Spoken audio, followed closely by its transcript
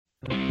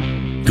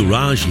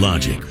Garage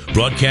Logic,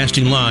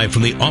 broadcasting live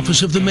from the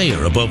office of the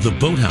mayor above the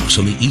boathouse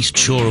on the east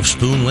shore of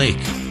Spoon Lake.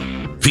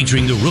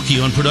 Featuring the rookie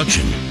on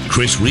production,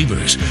 Chris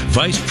Reavers,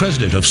 vice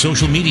president of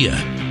social media,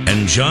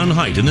 and John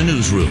Height in the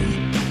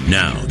newsroom.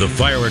 Now, the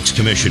fireworks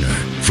commissioner,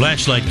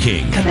 flashlight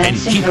king, and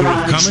keeper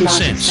of common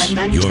sense,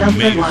 your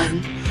mayor,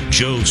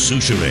 Joe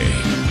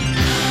Soucheray.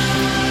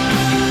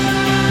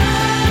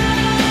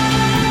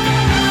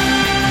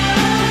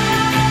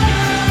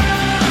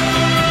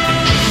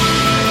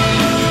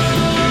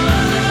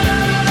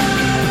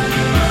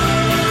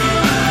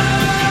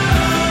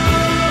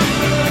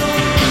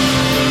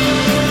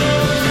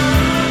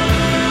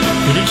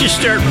 Did it just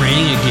start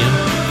raining again?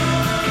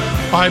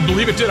 I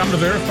believe it did. I'm going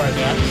to verify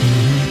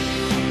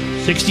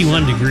that.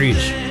 61 degrees.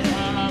 We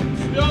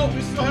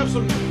still have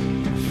some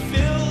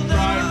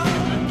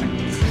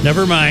drive.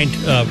 Never mind.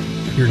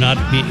 You're not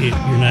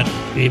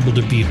able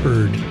to be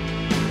heard.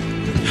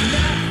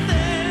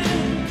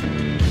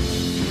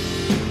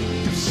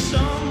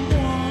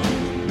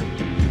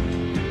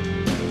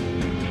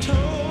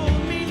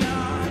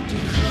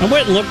 I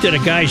went and looked at a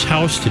guy's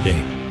house today.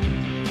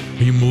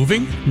 Are you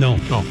moving? No.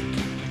 Oh.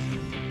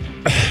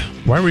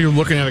 Why were you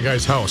looking at a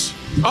guy's house?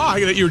 Oh,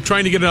 you were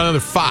trying to get another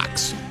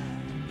fox.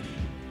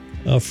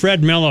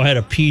 Fred Mello had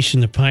a piece in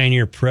the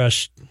Pioneer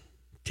Press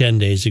 10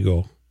 days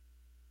ago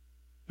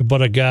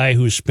about a guy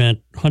who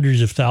spent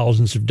hundreds of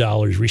thousands of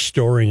dollars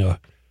restoring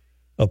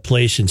a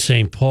place in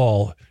St.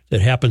 Paul that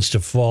happens to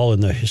fall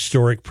in the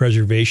Historic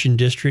Preservation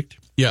District.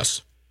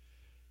 Yes.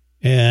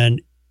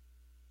 And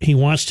he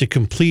wants to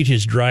complete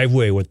his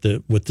driveway with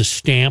the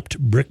stamped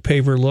brick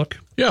paver look.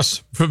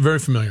 Yes, very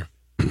familiar.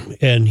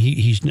 And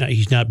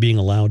he's not being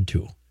allowed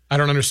to. I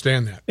don't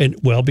understand that. And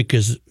well,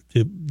 because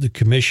the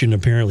commission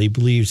apparently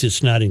believes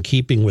it's not in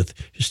keeping with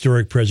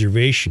historic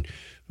preservation.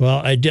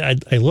 Well,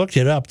 I looked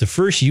it up. The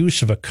first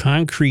use of a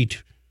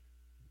concrete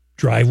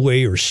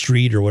driveway or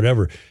street or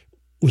whatever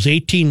was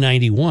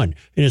 1891,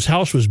 and his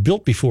house was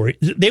built before.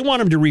 They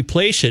want him to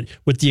replace it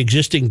with the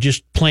existing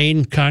just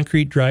plain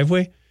concrete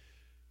driveway.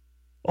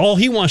 All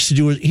he wants to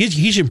do is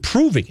he's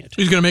improving it.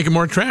 He's going to make it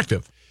more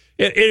attractive.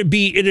 It'd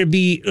be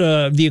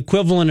the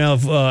equivalent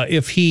of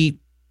if he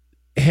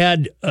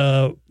had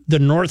the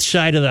north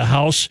side of the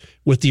house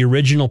with the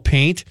original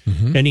paint,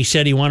 and he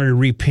said he wanted to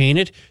repaint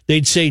it.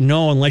 They'd say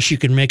no unless you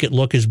can make it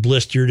look as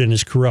blistered and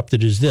as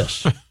corrupted as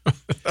this.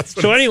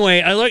 So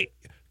anyway,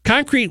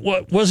 concrete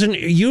wasn't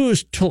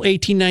used till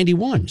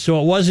 1891,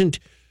 so it wasn't.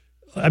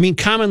 I mean,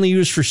 commonly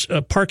used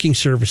for parking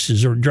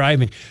services or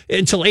driving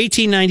until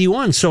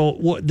 1891.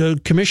 So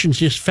the commission's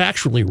just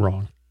factually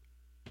wrong.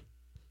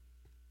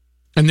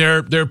 And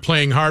they're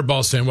playing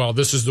hardball, saying, "Well,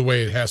 this is the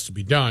way it has to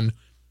be done,"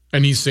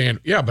 and he's saying,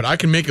 "Yeah, but I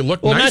can make it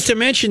look nice." Well, not to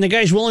mention the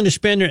guy's willing to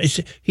spend.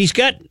 He's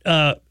got.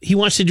 He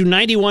wants to do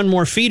 91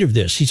 more feet of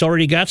this. He's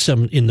already got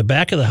some in the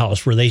back of the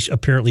house where they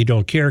apparently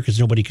don't care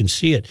because nobody can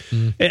see it.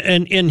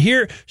 And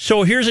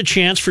here's a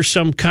chance for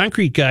some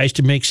concrete guys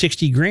to make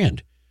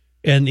 $60,000,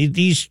 and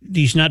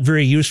these not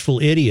very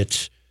useful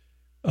idiots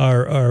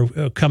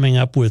are coming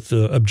up with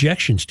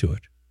objections to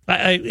it.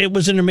 It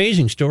was an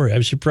amazing story. I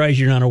was surprised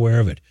you're not aware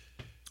of it.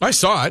 I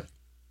saw it.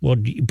 Well,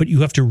 but you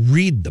have to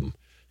read them.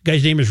 The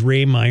guy's name is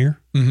Ray Meyer,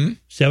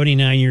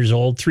 79 years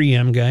old,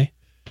 3M guy.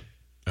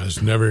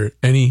 There's never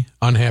any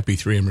unhappy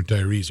 3M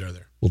retirees, are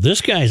there? Well,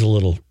 this guy's a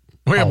little...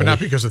 Oh, yeah, but not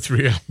because of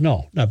 3M.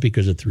 No, not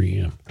because of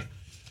 3M.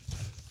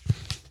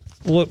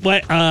 Well,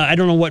 I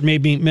don't know what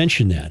made me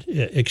mention that,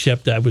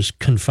 except I was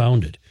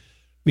confounded. I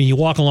mean, you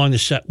walk along the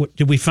set.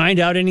 Did we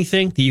find out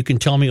anything that you can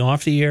tell me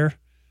off the air?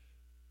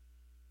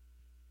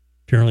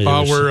 Apparently,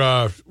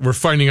 we're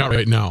finding out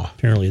right now.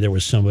 Apparently, there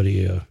was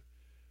somebody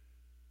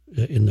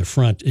in the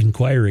front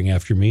inquiring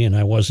after me, and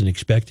I wasn't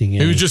expecting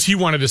it. It was just he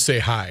wanted to say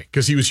hi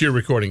because he was here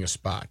recording a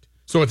spot,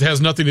 so it has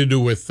nothing to do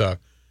with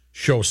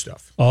show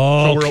stuff.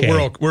 Oh, okay.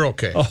 So we're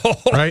okay,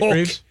 right,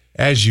 Reeves?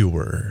 As you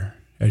were,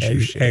 as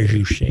you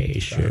say,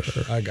 sir.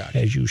 I got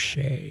it. As you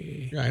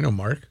say. Yeah, I know,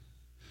 Mark.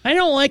 I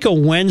don't like a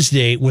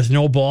Wednesday with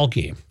no ball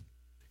game.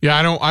 Yeah,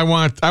 I don't. I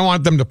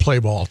want them to play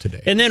ball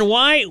today. And then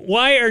why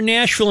are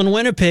Nashville and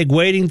Winnipeg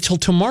waiting till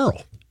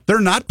tomorrow? They're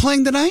not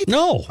playing tonight?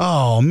 No.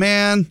 Oh,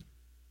 man.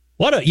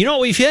 You know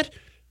what we've hit?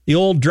 The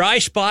old dry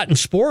spot in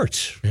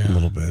sports. Yeah. A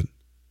little bit.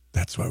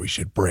 That's why we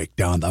should break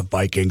down the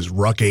Vikings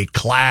rookie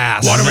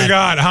class. What do we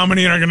got? How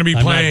many are going to be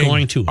playing? I'm not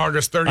going to.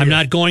 August 30th. I'm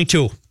not going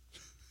to.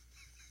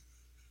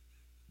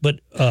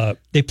 But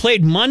they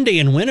played Monday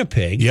in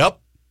Winnipeg. Yep.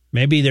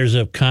 Maybe there's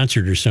a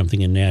concert or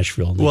something in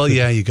Nashville. Well,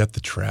 yeah, you got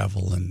the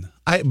travel,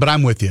 but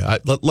I'm with you.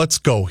 Let's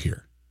go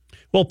here.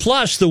 Well,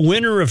 plus the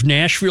winner of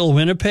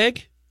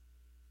Nashville-Winnipeg.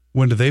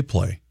 When do they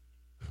play?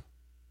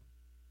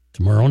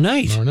 Tomorrow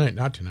night. Tomorrow night,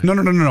 not tonight.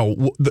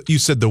 No. You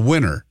said the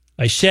winner.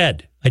 I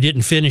said. I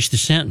didn't finish the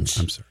sentence.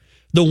 I'm sorry.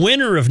 The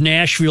winner of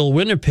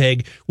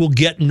Nashville-Winnipeg will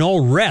get no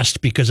rest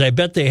because I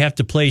bet they have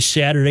to play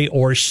Saturday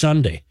or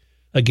Sunday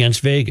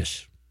against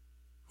Vegas.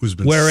 Who's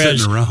been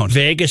Whereas sitting around.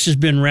 Vegas has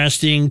been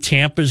resting,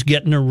 Tampa's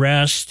getting a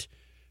rest,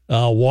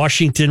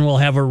 Washington will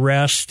have a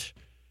rest,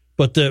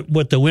 but the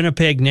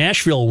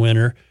Winnipeg-Nashville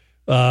winner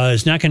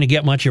is not going to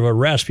get much of a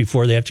rest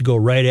before they have to go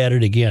right at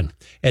it again.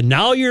 And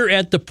now you're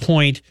at the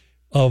point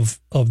of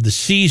the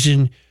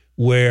season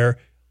where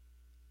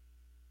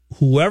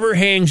whoever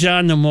hangs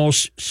on the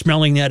most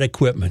smelling that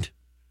equipment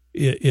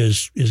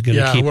is going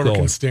to keep whoever going.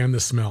 can stand the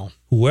smell.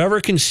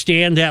 Whoever can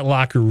stand that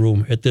locker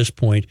room at this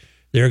point,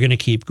 they're going to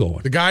keep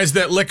going. The guys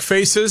that lick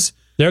faces,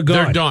 They're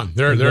gone.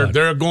 They're done.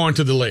 They're going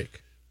to the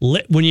lake.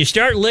 When you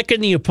start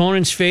licking the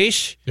opponent's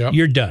face,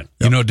 you're done.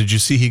 You know, did you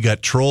see he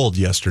got trolled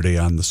yesterday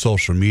on the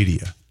social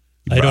media?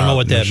 I don't know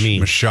what that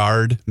means.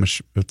 Machard,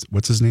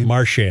 what's his name?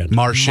 Marchand.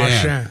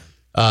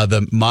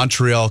 The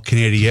Montreal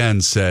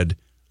Canadiens said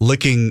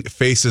licking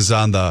faces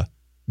on the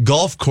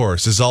golf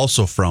course is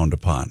also frowned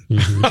upon.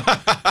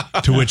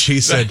 Mm-hmm. To which he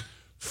said,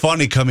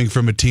 funny coming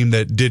from a team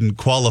that didn't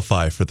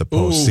qualify for the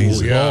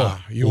postseason. Ooh, yeah.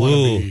 You want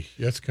to be,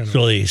 that's kind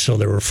of... So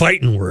there were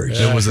fighting words.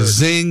 There was a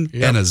zing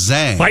and a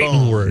zang.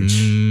 Fighting words.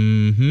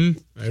 Mm-hmm.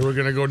 They were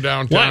going to go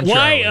downtown.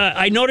 Why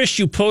I noticed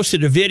you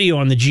posted a video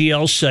on the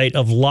GL site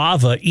of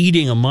Lava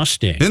eating a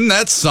Mustang. Isn't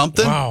that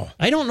something? Wow.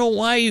 I don't know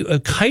why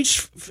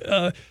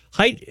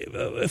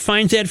Height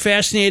finds that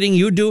fascinating.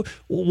 You do.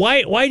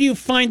 Why do you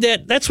find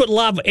that? That's what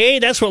Lava, A,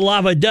 that's what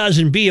Lava does,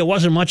 and B, it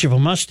wasn't much of a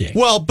Mustang.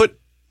 Well, but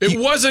it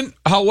wasn't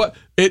how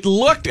it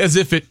looked as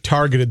if it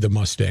targeted the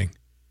Mustang.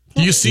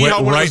 Do you see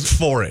how right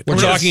for it? We're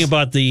talking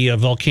about the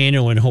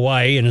volcano in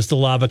Hawaii, and as the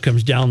lava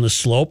comes down the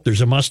slope,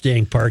 there's a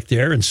Mustang parked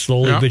there, and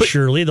slowly but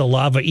surely the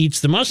lava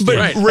eats the Mustang.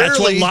 But rarely, that's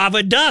what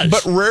lava does.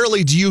 But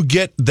rarely do you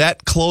get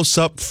that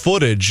close-up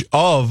footage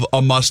of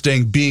a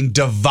Mustang being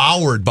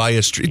devoured by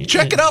a street.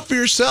 Check it out for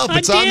yourself.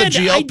 It's on the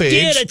GL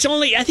page. It's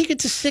only, I think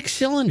it's a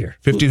 6-cylinder.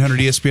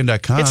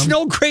 1500ESPN.com. It's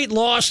no great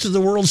loss to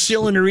the World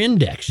Cylinder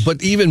Index.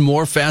 But even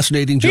more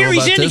fascinating, Joe, Here,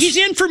 about this. He's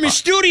in from his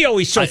studio.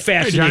 He's so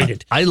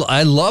fascinated.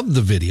 I love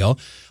the video.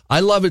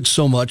 I love it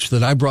so much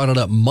that I brought it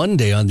up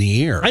Monday on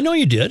the air. I know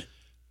you did.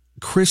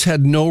 Chris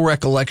had no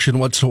recollection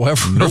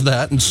whatsoever of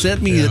that and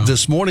sent me it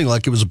this morning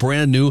like it was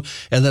brand new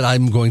and that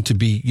I'm going to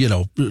be,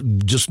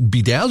 just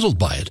bedazzled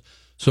by it.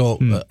 So,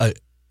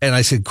 and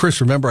I said,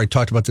 Chris, remember I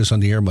talked about this on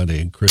the air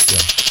Monday, and Chris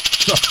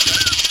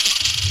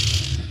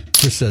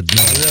said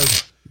no.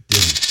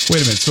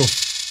 Wait a minute.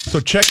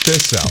 So check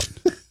this out.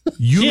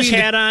 You his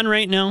hat on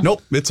right now?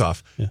 Nope, it's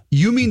off. Yeah.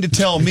 You mean to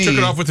tell me... He took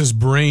it off with his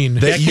brain.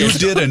 That you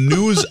did a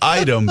news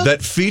item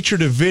that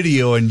featured a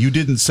video and you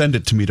didn't send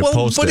it to me to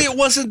post it. But it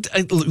wasn't,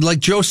 like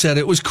Joe said,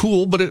 it was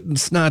cool, but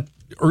it's not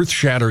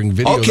earth-shattering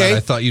video that I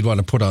thought you'd want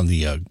to put on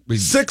the...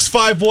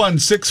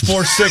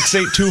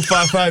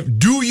 651-646-8255.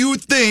 Do you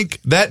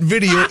think that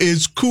video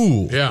is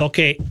cool? Yeah.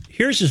 Okay,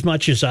 here's as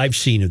much as I've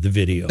seen of the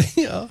video.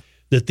 Yeah.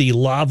 That the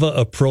lava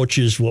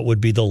approaches what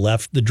would be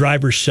the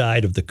driver's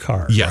side of the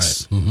car.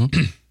 Yes. Right.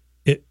 Mm-hmm.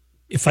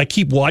 If I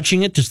keep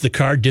watching it, does the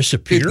car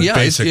disappear?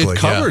 Basically, it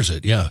covers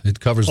it. Yeah,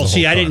 it covers the whole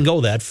car. I didn't go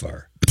that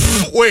far.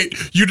 Wait,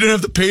 you didn't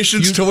have the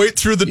patience to wait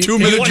through the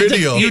 2-minute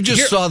video. You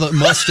just saw the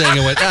Mustang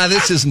and went,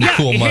 this isn't a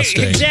cool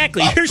Mustang.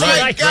 Exactly. Here's what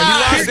I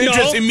lost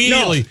interest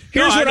immediately.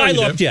 Here's what I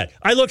looked at.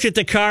 I looked at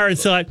the car and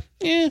thought,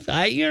 if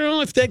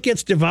that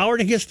gets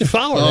devoured, it gets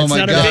devoured. Oh, That's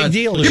not a big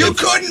deal. You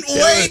couldn't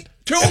wait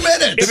 2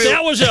 minutes. If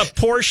that was a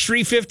Porsche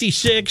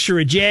 356 or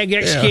a Jag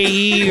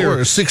XKE or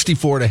a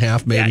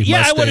 64.5 maybe.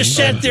 Yeah, I would have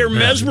sat there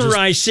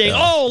mesmerized saying,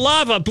 "Oh,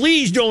 lava,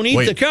 please don't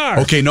eat the car."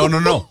 Okay,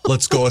 no.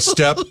 Let's go a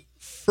step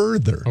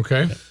further.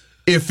 Okay.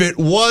 If it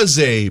was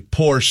a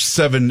Porsche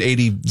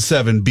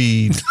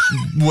 787B,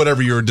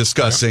 whatever you were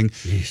discussing,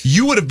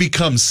 you would have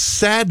become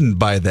saddened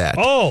by that.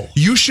 Oh.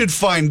 You should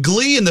find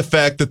glee in the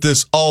fact that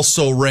this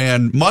also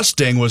ran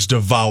Mustang was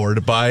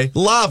devoured by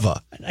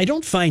lava. I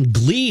don't find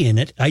glee in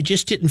it. I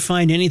just didn't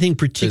find anything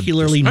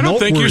particularly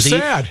noteworthy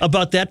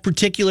about that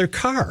particular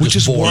car. Which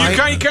is why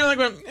you kind of like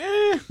went,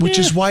 Which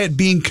is why it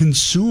being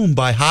consumed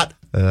by hot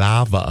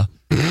lava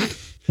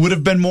would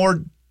have been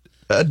more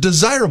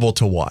desirable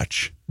to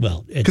watch.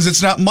 Well, because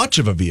it's not much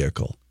of a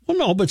vehicle. Well,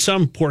 no, but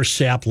some poor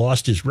sap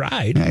lost his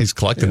ride. Yeah, he's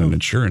collecting an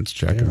insurance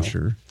check, I'm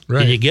sure.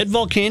 Right. Can you get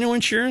volcano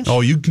insurance?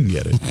 Oh, you can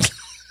get it.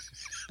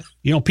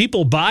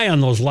 People buy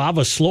on those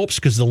lava slopes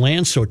because the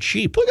land's so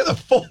cheap. Look at the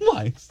phone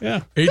lines.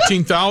 Yeah.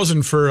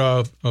 $18,000 for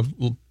a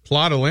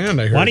plot of land,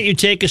 I heard. Why don't you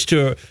take us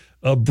to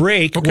a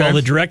break while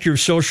the director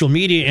of social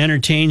media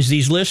entertains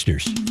these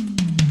listeners?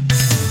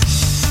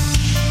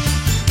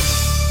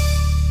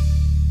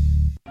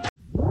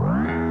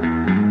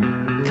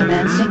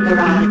 Commencing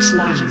Garage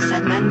Logic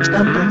segment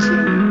number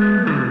 2.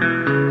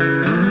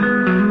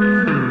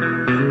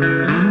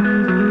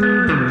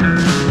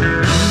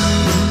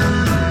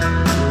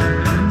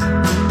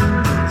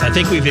 I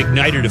think we've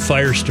ignited a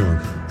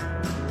firestorm.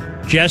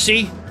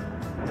 Jesse?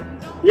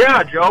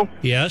 Yeah, Joe.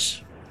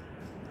 Yes?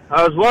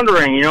 I was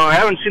wondering, I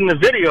haven't seen the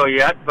video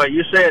yet, but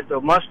you say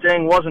the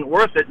Mustang wasn't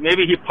worth it.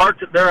 Maybe he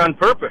parked it there on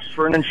purpose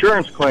for an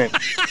insurance claim.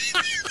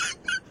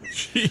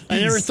 I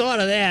never thought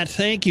of that.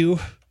 Thank you.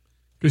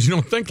 Because you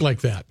don't think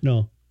like that.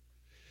 No.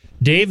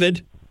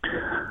 David.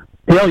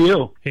 Hail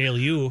you. Hail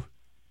you.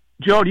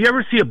 Joe, do you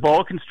ever see a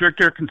boa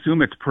constrictor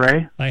consume its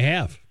prey? I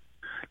have.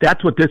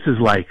 That's what this is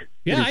like.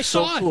 Yeah, I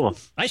saw it. Cool.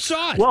 I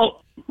saw it.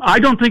 Well, I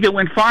don't think it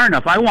went far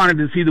enough. I wanted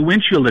to see the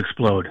windshield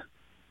explode.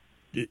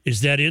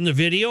 Is that in the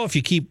video if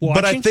you keep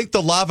watching? But I think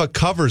the lava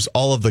covers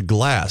all of the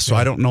glass, so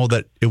I don't know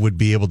that it would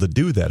be able to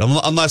do that,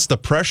 unless the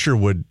pressure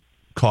would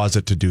cause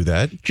it to do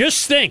that.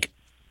 Just think,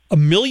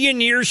 1 million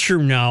years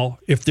from now,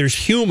 if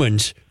there's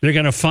humans, they're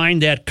going to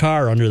find that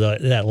car under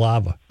that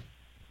lava.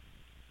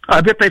 I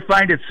bet they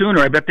find it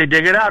sooner. I bet they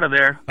dig it out of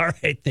there. All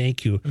right,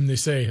 thank you. And they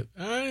say,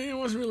 it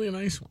wasn't really a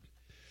nice one.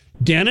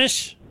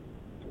 Dennis?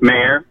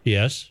 Mayor,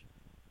 Yes.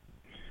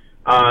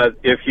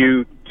 if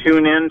you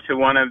tune in to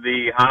one of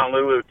the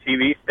Honolulu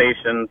TV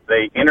stations,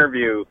 they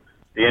interview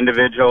the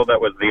individual that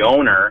was the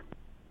owner.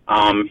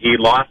 He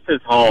lost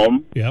his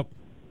home. Yep.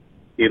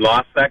 He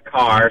lost that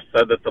car,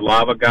 said that the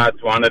lava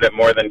gods wanted it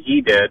more than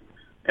he did,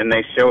 and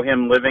they show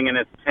him living in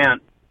his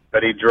tent,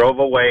 but he drove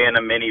away in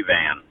a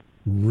minivan.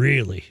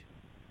 Really?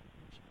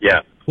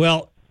 Yes.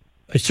 Well,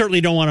 I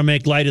certainly don't want to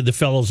make light of the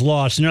fellow's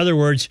loss. In other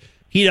words,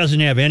 he doesn't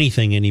have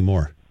anything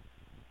anymore.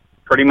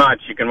 Pretty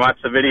much. You can watch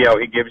the video.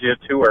 He gives you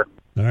a tour.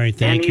 All right,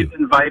 thank you. And he's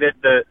invited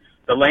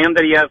the land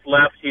that he has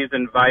left, he's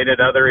invited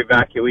other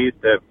evacuees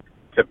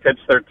to pitch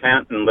their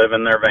tent and live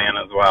in their van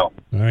as well.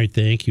 All right,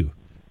 thank you.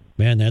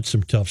 Man, that's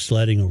some tough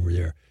sledding over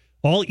there.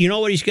 You know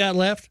what he's got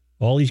left?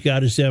 All he's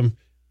got is them.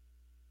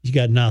 He's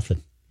got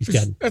nothing.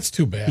 That's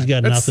too bad. He's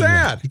got That's nothing.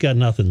 sad. Left. He's got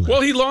nothing left.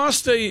 Well, he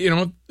lost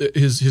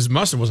his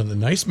Mustang wasn't a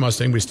nice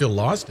Mustang, but he still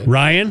lost it.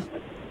 Ryan?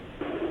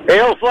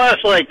 Hail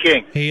Flashlight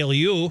King. Hail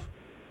you.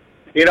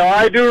 You know,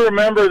 I do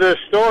remember this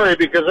story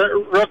because a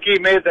rookie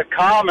made the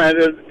comment,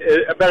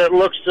 I bet it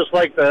looks just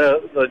like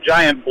the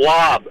giant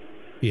blob.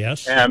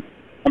 Yes. And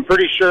I'm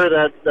pretty sure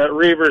that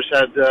Reavers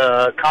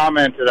had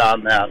commented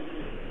on that.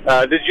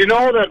 Did you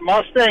know that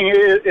Mustang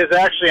is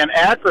actually an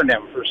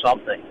acronym for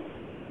something?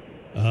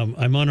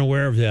 I'm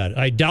unaware of that.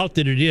 I doubt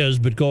that it is,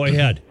 but go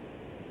ahead.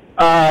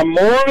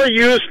 More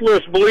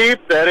useless bleep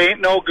that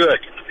ain't no good.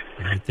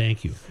 All right,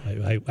 thank you.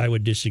 I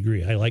would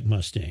disagree. I like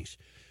Mustangs.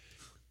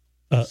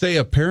 Say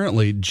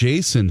apparently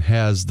Jason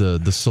has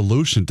the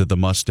solution to the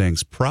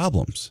Mustang's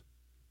problems.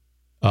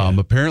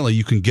 Apparently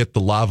you can get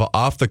the lava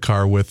off the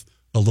car with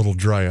a little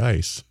dry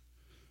ice.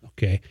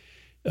 Okay.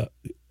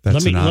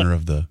 That's in honor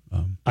of the...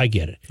 I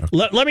get it.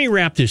 Okay. Let me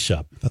wrap this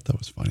up. I thought that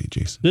was funny,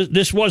 Jason.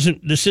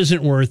 This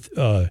isn't worth...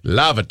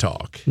 lava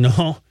talk.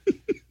 No.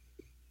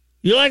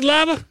 You like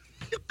lava?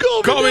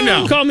 Call me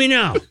now. Call me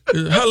now.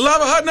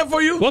 Lava hot enough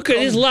for you? What could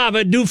this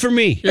lava do for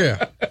me?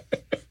 Yeah.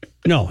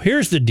 No,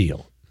 here's the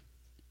deal.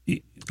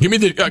 Give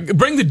me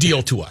bring the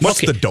deal to us.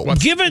 What's the dope?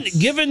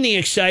 Given the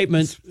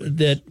excitement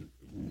that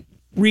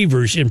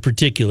Reavers in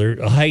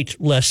particular, Height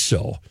less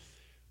so,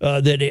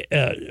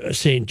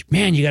 saying,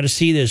 man, you got to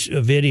see this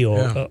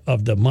video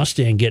of the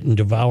Mustang getting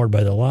devoured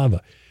by the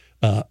lava.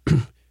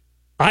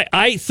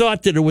 I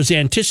thought that it was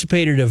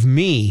anticipated of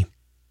me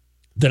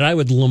that I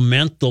would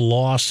lament the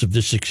loss of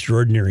this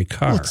extraordinary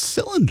car. Well, it's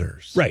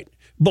cylinders. Right.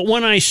 But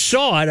when I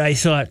saw it, I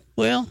thought,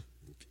 well,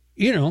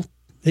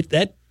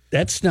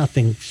 that's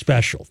nothing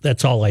special.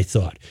 That's all I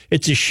thought.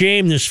 It's a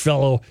shame this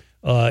fellow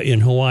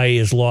in Hawaii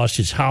has lost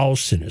his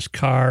house and his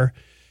car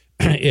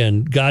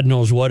and God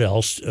knows what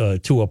else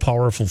to a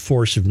powerful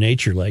force of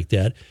nature like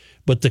that.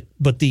 But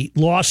the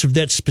loss of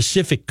that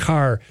specific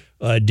car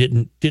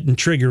didn't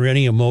trigger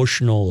any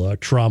emotional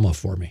trauma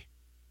for me.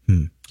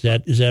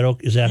 Is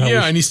that how?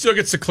 Yeah, and he still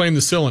gets to claim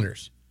the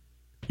cylinders.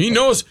 He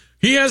knows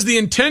he has the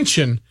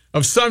intention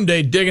of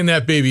someday digging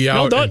that baby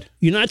out.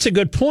 That's a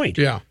good point.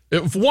 Yeah.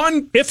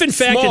 If in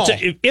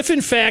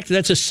fact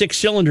that's a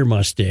 6-cylinder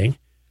Mustang,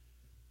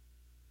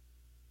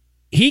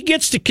 he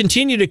gets to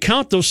continue to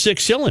count those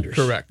 6 cylinders.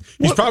 Correct.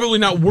 He's probably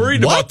not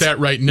worried about that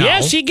right now.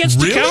 Yes, he gets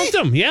to count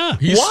them. Yeah.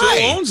 He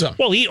still owns them.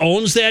 Well, he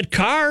owns that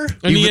car.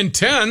 And he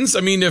intends,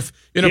 if in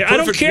a perfect world. I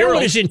don't care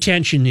what his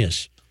intention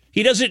is.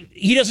 He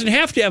doesn't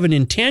have to have an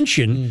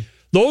intention.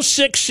 Those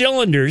 6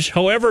 cylinders,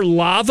 however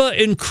lava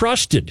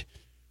encrusted,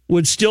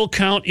 would still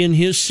count in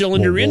his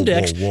cylinder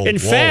index. In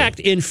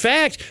fact,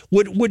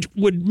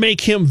 would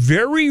make him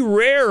very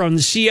rare on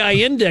the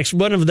CI index,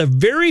 one of the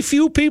very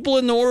few people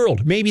in the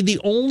world, maybe the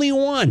only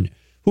one,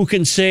 who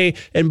can say,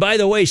 and by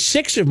the way,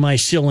 6 of my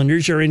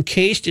cylinders are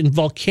encased in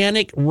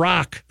volcanic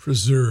rock.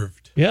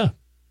 Preserved. Yeah.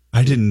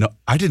 I did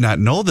not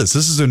know this.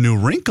 This is a new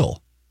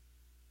wrinkle.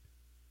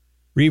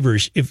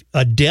 Reavers, if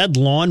a dead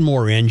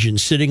lawnmower engine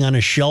sitting on a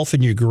shelf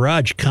in your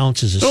garage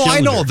counts as a cylinder. I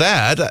know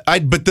that.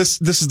 But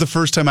this is the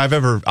first time I've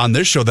ever, on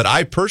this show, that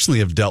I personally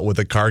have dealt with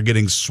a car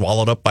getting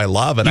swallowed up by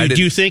lava. And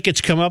do you think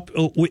it's come up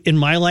in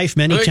my life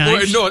many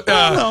times? No,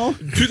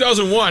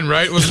 2001,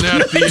 right? Wasn't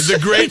that the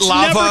great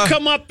lava? It's never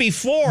come up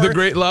before. The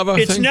great lava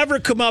It's thing? never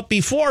come up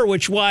before,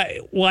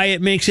 why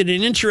it makes it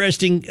an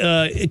interesting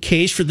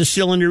case for the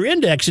cylinder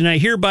index. And I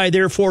hereby,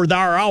 therefore, thou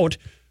out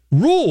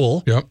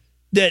rule. Yep.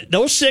 That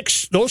those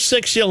six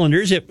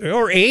cylinders,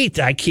 or 8,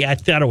 I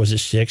thought it was a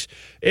 6.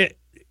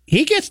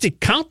 He gets to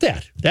count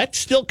that. That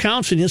still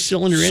counts in his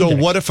cylinder index. So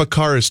what if a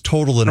car is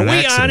total in an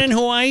accident? Are we on in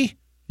Hawaii?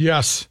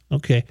 Yes.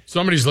 Okay.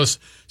 Somebody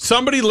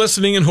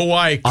listening in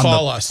Hawaii,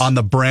 call us on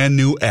the brand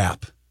new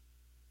app.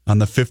 On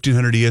the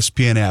 1500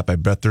 ESPN app, I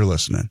bet they're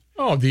listening.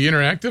 Oh, the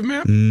interactive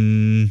map?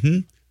 Mm-hmm.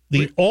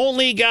 The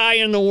only guy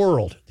in the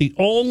world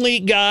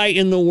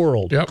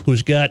Yep.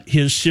 who's got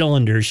his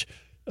cylinders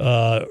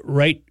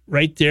right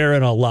there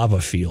in a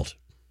lava field.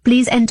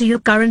 Please enter your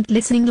current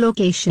listening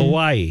location.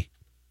 Hawaii.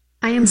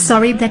 I am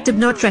sorry that did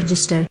not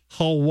register.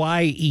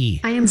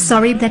 Hawaii. I am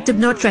sorry that did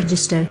not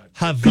register.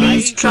 Hawaii.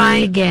 Please try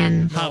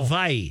again.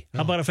 Hawaii.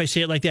 How about if I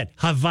say it like that?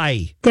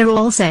 Hawaii. They're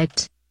all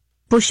set.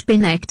 Push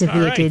pin All right,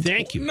 activated.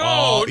 thank you.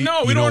 No, you we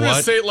know don't want to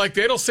what? say it like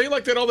that. It'll say it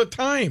like that all the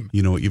time.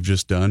 You know what you've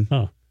just done?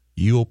 Huh.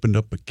 You opened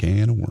up a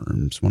can of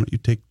worms. Why don't you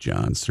take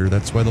John, sir?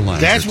 That's why the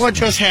line. That's what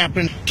just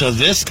happened to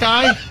this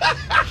guy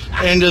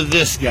and to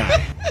this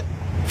guy.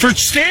 For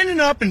standing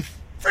up and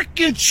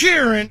freaking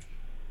cheering.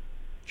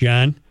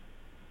 John?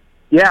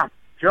 Yeah,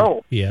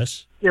 Joe,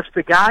 Yes. if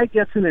the guy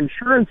gets an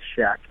insurance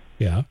check,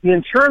 Yeah. the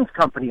insurance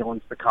company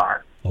owns the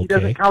car. He Okay.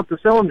 doesn't count the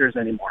cylinders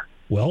anymore.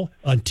 Well,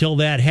 until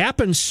that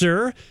happens,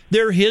 sir,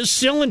 they're his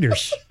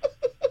cylinders.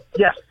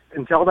 Yes,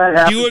 until that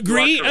happens. Do you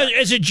agree? are correct.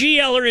 As a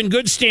GLer in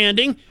good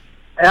standing,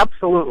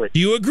 Absolutely. do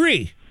you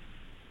agree?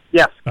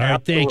 Yes. All right,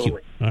 absolutely. thank you.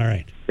 All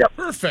right.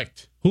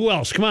 Perfect. Who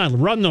else? Come on,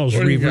 run those,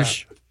 What do you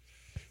Reavers.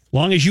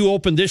 Long as you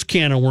open this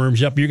can of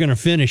worms up, you're going to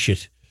finish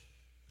it.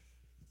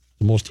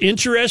 The most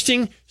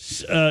interesting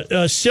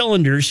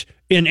cylinders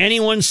in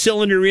anyone's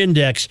cylinder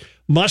index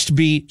must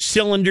be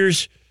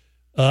cylinders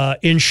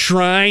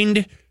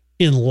enshrined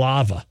in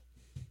lava.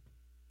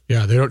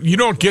 Yeah, you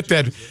don't get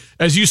that.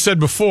 As you said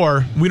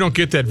before, we don't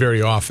get that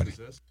very often.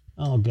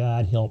 Oh,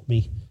 God, help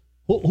me.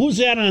 Who's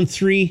that on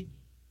 3?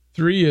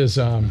 3 is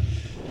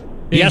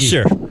Yes, Iggy.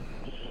 sir.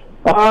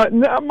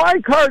 No, my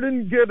car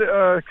didn't get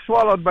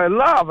swallowed by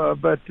lava,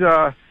 but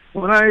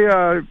when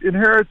I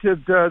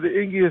inherited the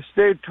Ingy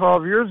estate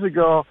 12 years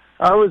ago,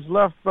 I was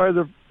left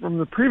from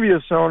the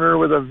previous owner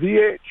with a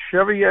V8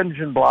 Chevy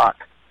engine block.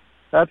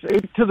 That's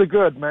 8 to the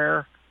good,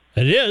 Mayor.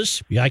 It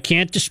is. Yeah, I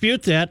can't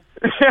dispute that.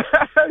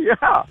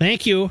 Yeah.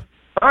 Thank you.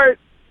 All right.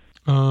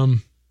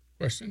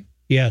 Question.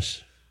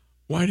 Yes.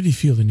 Why did he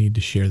feel the need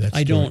to share that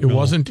story? I don't know. It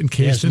wasn't encased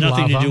It has in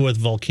nothing lava. to do with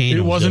volcanoes.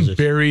 It wasn't does it?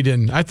 buried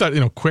in, I thought,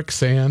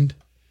 quicksand.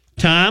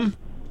 Tom?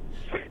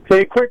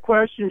 Hey, quick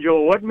question,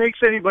 Joe. What makes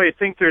anybody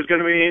think there's going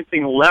to be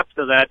anything left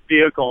of that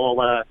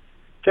vehicle?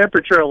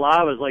 Temperature of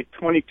lava is like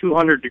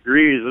 2,200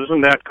 degrees.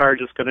 Isn't that car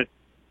just going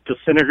to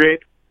disintegrate?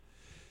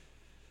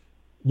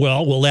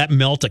 Well, will that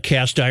melt a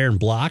cast iron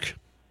block?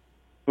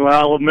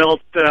 Well, it'll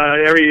melt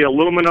every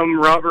aluminum,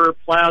 rubber,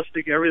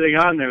 plastic, everything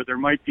on there. There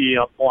might be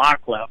a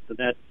block left, and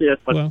that's it.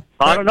 But Well,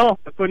 I don't know.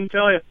 I couldn't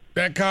tell you.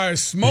 That car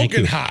is Thank smoking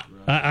you. hot.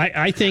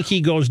 I think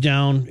he goes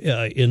down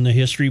in the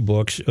history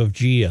books of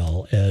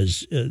GL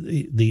as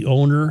the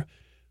owner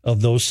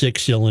of those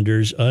 6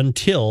 cylinders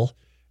until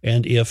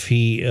and if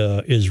he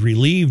is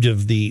relieved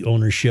of the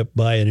ownership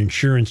by an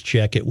insurance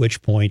check, at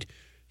which point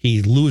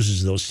he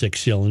loses those 6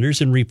 cylinders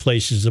and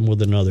replaces them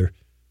with another.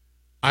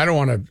 I don't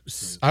want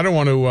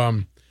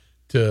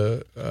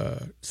to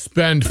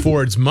spend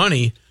Ford's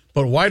money,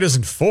 but why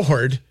doesn't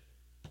Ford?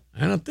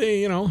 I don't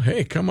think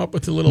hey, come up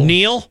with a little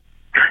Neil.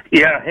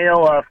 Yeah,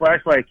 hail,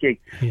 flashlight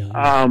cake. Yeah.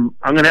 I'm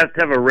going to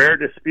have a rare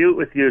dispute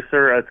with you,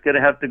 sir. It's going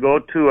to have to go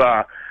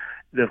to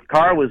the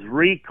car was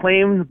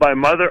reclaimed by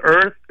Mother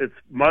Earth. It's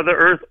Mother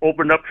Earth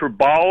opened up her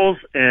bowels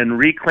and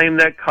reclaimed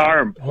that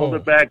car and pulled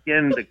it back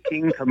in to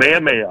King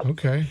Kamehameha.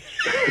 Okay.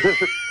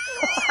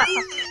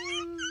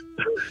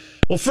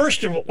 Well,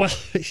 first of all,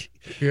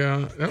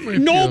 Yeah, that might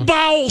no be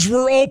bowels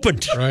were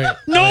opened. Right.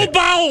 No right.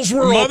 bowels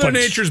were Mother opened.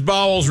 Nature's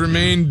bowels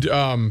remained,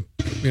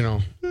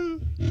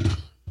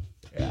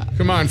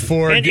 Come on,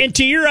 Ford. And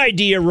to your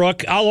idea,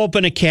 Rook, I'll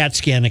open a CAT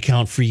scan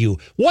account for you.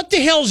 What the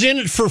hell's in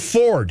it for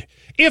Ford?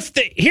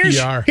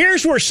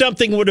 Here's where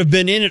something would have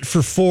been in it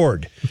for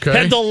Ford. Okay.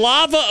 Had the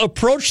lava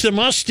approached the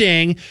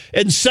Mustang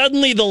and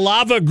suddenly the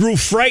lava grew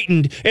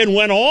frightened and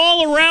went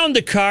all around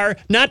the car,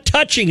 not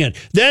touching it.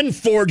 Then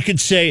Ford could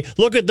say,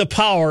 look at the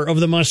power of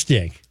the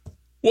Mustang.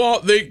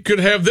 Well, they could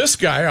have this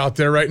guy out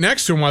there right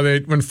next to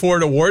him when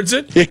Ford awards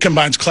it. It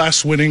combines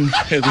class-winning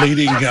and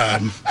leading,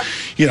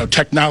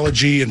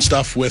 technology and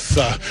stuff with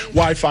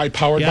Wi-Fi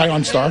powered by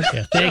OnStar.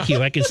 Yeah, thank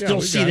you. I can still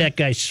we see got it. that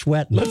guy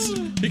sweating.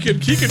 He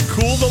could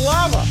cool the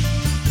lava.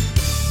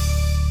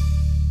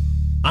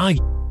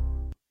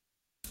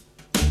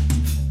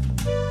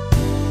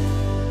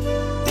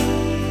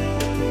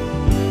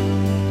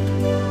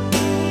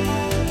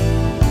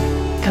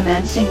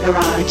 Commencing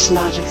Garage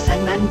Logic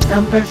segment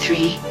number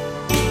 3.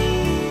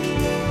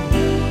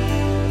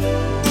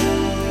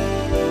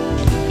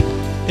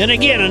 And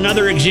again,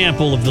 another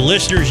example of the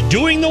listeners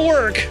doing the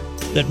work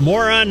that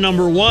moron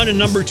number 1 and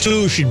number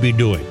 2 should be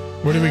doing.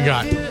 What do we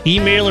got?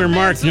 Emailer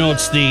Mark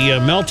notes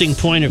the melting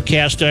point of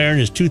cast iron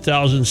is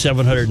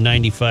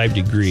 2,795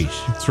 degrees.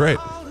 That's right.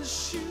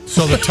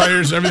 So the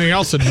tires, everything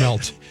else would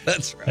melt.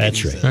 That's right.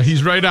 That's right.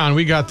 He's right on.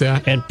 We got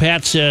that. And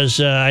Pat says,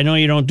 I know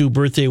you don't do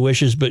birthday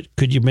wishes, but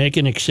could you make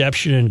an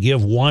exception and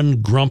give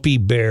one grumpy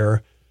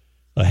bear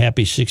a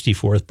happy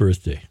 64th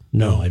birthday?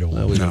 No, I don't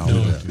want to.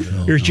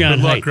 No. Here's John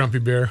Good luck, Haidt. Grumpy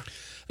Bear.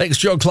 Thanks,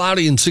 Joe.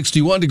 Cloudy and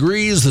 61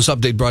 degrees. This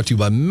update brought to you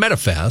by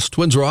Metafast.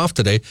 Twins are off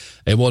today.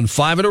 They won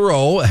 5 in a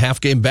row, a half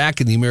game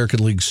back in the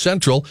American League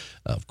Central.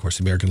 Of course,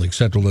 the American League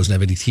Central doesn't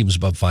have any teams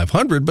above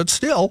 500, but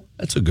still,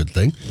 that's a good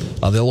thing.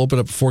 They'll open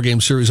up a 4-game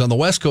series on the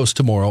West Coast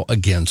tomorrow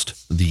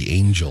against the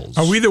Angels.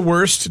 Are we the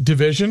worst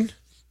division?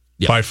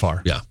 Yeah. By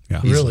far. Yeah.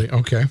 Really?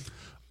 Okay.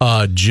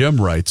 Jim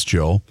writes,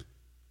 Joe,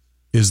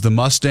 is the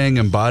Mustang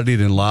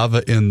embodied in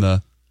lava in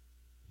the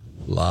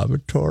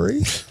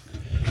lavatory?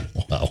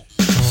 Wow.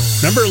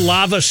 Remember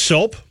lava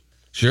soap?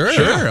 Sure.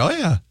 Oh,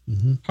 yeah.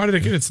 How did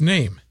it get its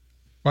name?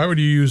 Why would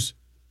you use...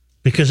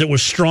 Because it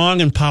was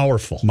strong and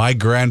powerful. My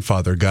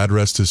grandfather, God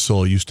rest his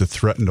soul, used to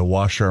threaten to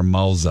wash our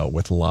mouths out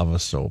with lava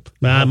soap.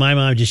 My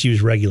mom just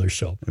used regular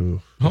soap.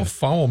 How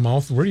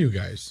foul-mouthed were you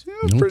guys?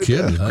 No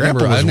kidding. I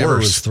never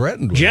was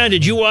threatened with John,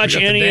 did you watch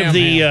We got the any of damn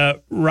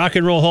the Rock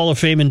and Roll Hall of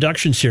Fame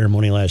induction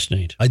ceremony last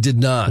night? I did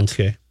not.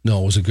 Okay.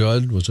 No, was it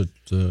good? Was it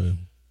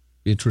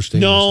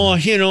interesting? No,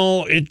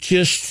 it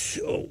just...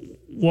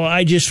 Well,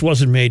 I just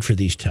wasn't made for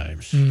these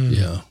times.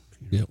 Yeah.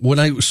 When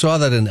I saw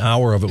that an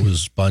hour of it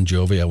was Bon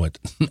Jovi, I went,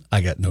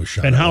 I got no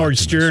shot. And Howard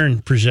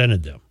Stern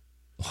presented them.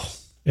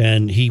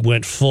 And he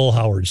went full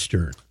Howard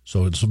Stern.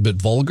 So it's a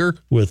bit vulgar?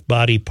 With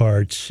body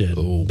parts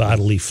and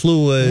bodily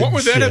fluids. What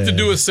would that have to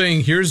do with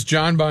saying, here's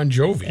John Bon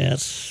Jovi?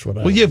 That's what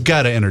I... Well, you've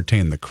got to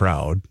entertain the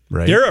crowd,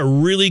 right? They're a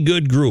really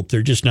good group.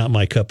 They're just not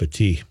my cup of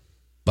tea.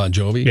 Bon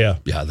Jovi? Yeah.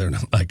 Yeah, they're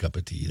not my cup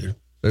of tea either.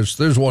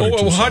 There's one or two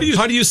Well, how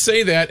songs. do you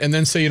say that and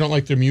then say you don't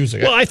like their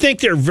music? Well, I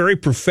think they're very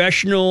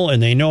professional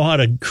and they know how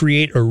to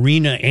create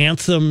arena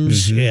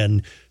anthems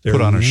and they're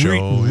Put on a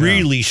show,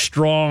 really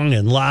strong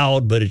and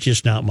loud, but it's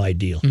just not my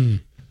deal.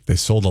 They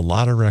sold a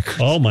lot of records.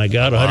 Oh, my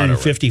God,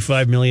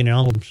 155 million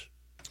albums.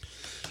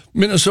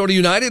 Minnesota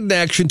United in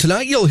action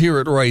tonight. You'll hear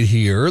it right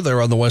here.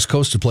 They're on the West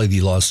Coast to play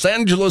the Los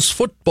Angeles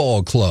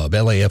Football Club,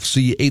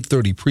 LAFC,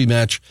 8:30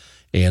 pre-match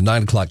and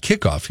 9 o'clock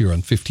kickoff here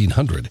on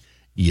 1500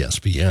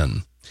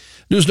 ESPN.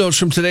 News notes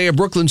from today. A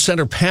Brooklyn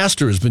Center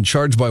pastor has been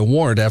charged by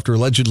warrant after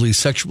allegedly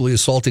sexually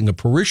assaulting a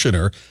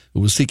parishioner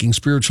who was seeking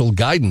spiritual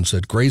guidance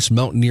at Grace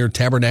Mountaineer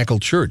Tabernacle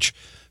Church.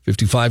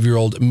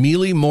 55-year-old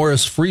Mealy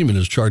Morris Freeman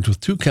is charged with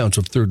 2 counts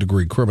of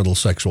third-degree criminal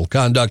sexual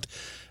conduct.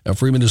 Now,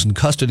 Freeman is in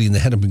custody in the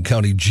Hennepin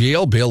County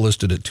Jail, bail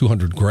listed at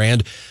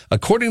 $200,000.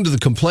 According to the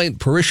complaint,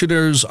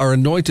 parishioners are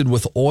anointed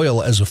with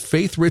oil as a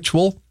faith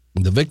ritual.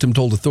 The victim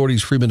told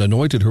authorities Freeman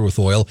anointed her with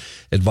oil,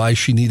 advised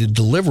she needed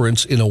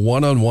deliverance in a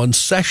one-on-one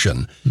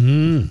session.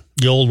 The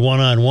old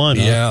one-on-one.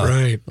 Yeah.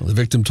 Right. The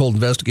victim told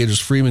investigators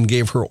Freeman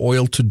gave her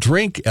oil to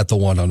drink at the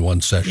one-on-one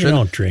session. You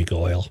don't drink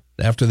oil.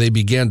 After they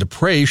began to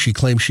pray, she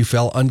claimed she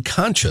fell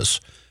unconscious.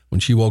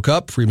 When she woke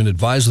up, Freeman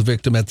advised the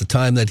victim at the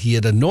time that he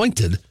had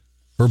anointed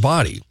her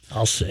body.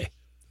 I'll say.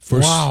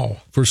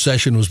 First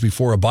session was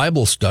before a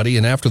Bible study,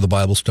 and after the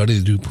Bible study,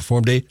 the dude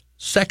performed a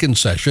second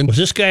session. Was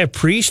this guy a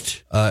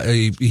priest?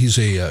 He's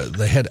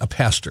a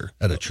pastor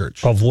at a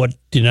church. Of what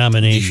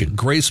denomination? The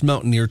Grace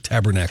Mountaineer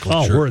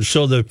Tabernacle Church.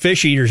 So the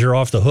fish eaters are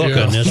off the hook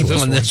on this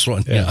one. On this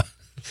one, yeah.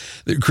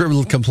 The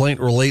criminal complaint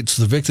relates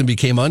the victim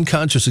became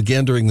unconscious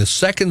again during the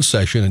second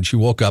session, and she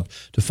woke up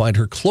to find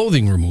her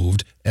clothing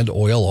removed and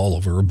oil all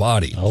over her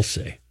body. I'll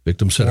say.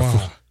 Victim said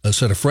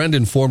a friend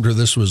informed her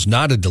this was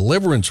not a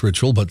deliverance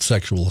ritual, but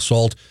sexual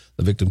assault.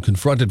 The victim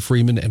confronted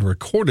Freeman and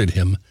recorded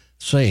him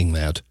saying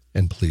that,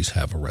 and police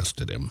have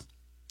arrested him.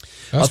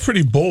 That's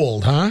pretty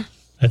bold, huh?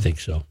 I think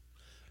so.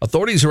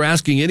 Authorities are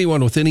asking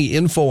anyone with any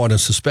info on a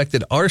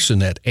suspected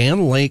arson at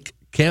Ann Lake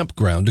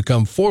Campground to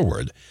come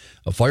forward.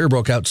 A fire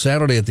broke out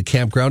Saturday at the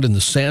campground in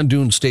the Sand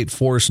Dune State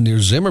Forest near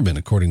Zimmerman,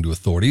 according to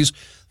authorities.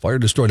 Fire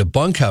destroyed a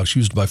bunkhouse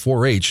used by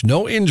 4-H.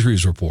 No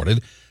injuries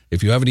reported.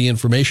 If you have any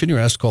information, you're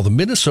asked to call the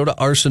Minnesota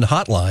Arson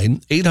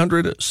Hotline,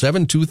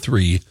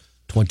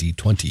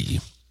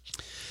 800-723-2020.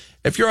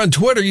 If you're on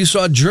Twitter, you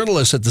saw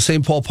journalists at the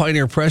St. Paul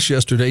Pioneer Press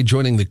yesterday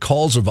joining the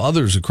calls of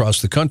others across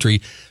the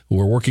country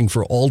who are working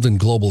for Alden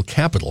Global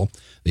Capital.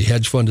 The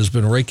hedge fund has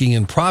been raking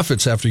in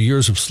profits after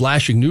years of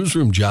slashing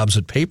newsroom jobs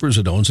at papers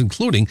it owns,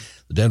 including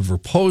the Denver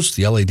Post,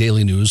 the LA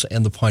Daily News,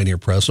 and the Pioneer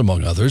Press,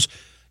 among others.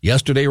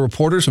 Yesterday,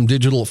 reporters from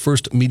Digital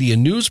First Media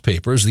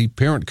newspapers, the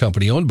parent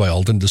company owned by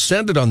Alden,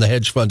 descended on the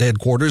hedge fund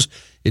headquarters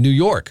in New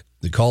York.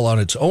 They call on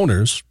its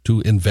owners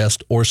to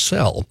invest or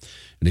sell.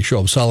 In a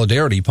show of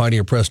solidarity,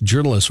 Pioneer Press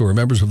journalists who are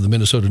members of the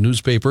Minnesota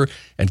Newspaper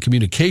and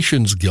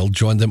Communications Guild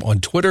joined them on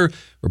Twitter.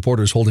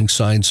 Reporters holding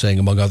signs saying,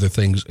 among other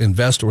things,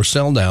 invest or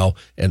sell now,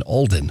 and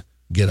Alden,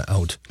 get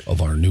out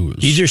of our news.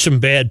 These are some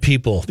bad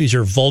people. These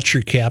are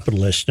vulture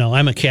capitalists. Now,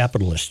 I'm a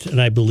capitalist,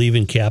 and I believe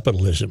in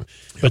capitalism.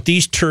 But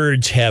these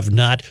turds have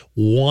not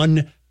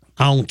 1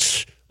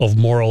 ounce of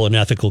moral and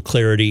ethical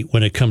clarity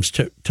when it comes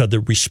to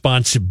the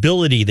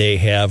responsibility they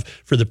have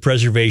for the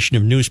preservation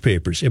of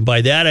newspapers. And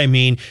by that, I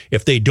mean,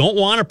 if they don't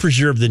want to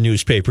preserve the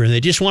newspaper and they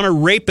just want to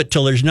rape it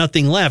till there's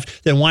nothing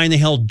left, then why in the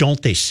hell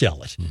don't they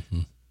sell it?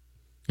 Mm-hmm.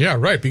 Yeah,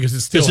 right, because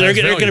it's still there's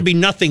going to be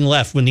nothing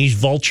left when these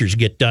vultures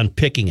get done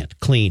picking it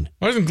clean.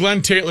 Why doesn't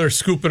Glenn Taylor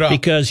scoop it up?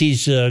 Because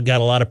he's got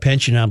a lot of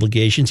pension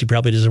obligations he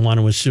probably doesn't want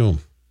to assume.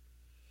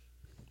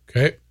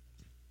 Okay.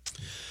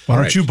 Why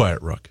don't you buy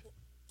it, Rook?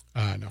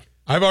 No.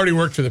 I've already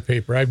worked for the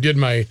paper. I did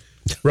my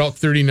Route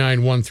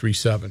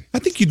 39-137. I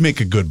think you'd make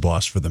a good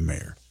boss for the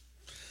mayor.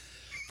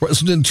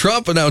 President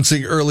Trump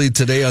announcing early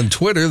today on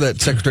Twitter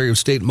that Secretary of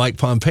State Mike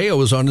Pompeo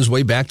is on his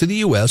way back to the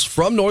U.S.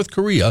 from North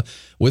Korea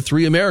with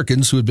 3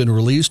 Americans who had been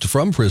released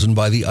from prison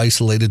by the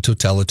isolated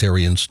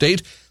totalitarian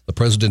state. The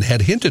president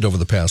had hinted over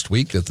the past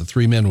week that the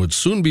 3 men would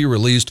soon be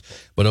released,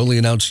 but only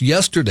announced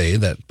yesterday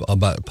that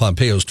about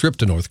Pompeo's trip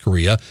to North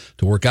Korea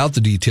to work out the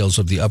details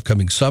of the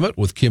upcoming summit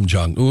with Kim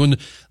Jong-un.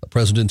 The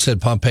president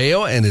said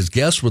Pompeo and his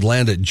guests would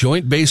land at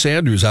Joint Base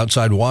Andrews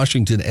outside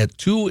Washington at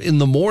 2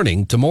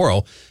 a.m.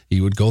 tomorrow.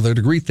 He would go there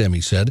to greet them,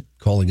 he said,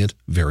 calling it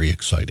very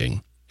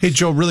exciting. Hey,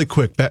 Joe, really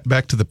quick,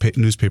 back to the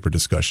newspaper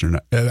discussion.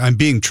 I'm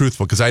being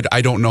truthful because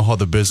I don't know how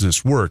the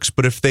business works.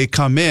 But if they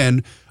come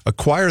in,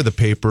 acquire the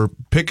paper,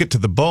 pick it to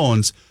the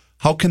bones,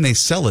 how can they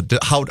sell it?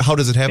 How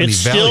does it have any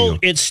value?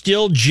 It's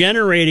still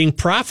generating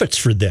profits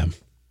for them.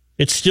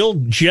 It's still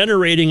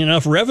generating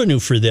enough revenue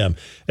for them.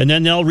 And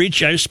then they'll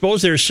reach, I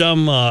suppose there's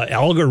some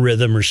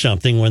algorithm or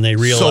something when they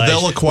realize, so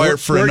they'll acquire it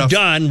for we're enough.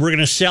 done, we're going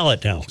to sell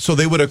it now. So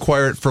they would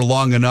acquire it for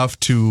long enough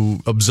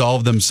to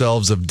absolve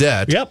themselves of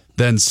debt,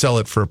 then sell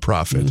it for a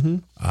profit.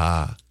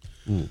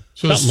 Mm-hmm.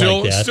 So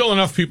there's still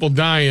enough people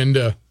dying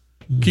to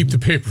keep the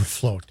paper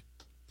afloat.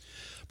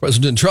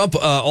 President Trump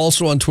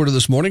also on Twitter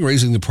this morning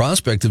raising the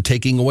prospect of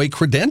taking away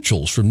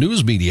credentials from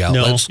news media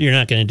outlets. No, you're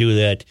not going to do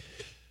that.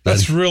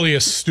 That's really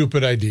a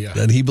stupid idea.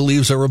 That he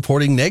believes are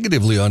reporting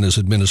negatively on his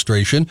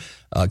administration,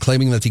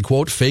 claiming that the,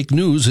 quote, fake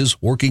news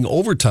is working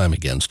overtime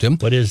against him.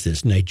 What is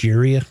this,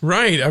 Nigeria?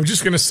 Right. I was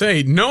just going to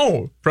say,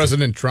 no,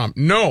 President Trump,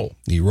 no.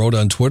 He wrote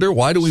on Twitter,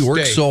 why do we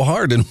work so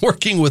hard in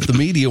working with the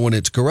media when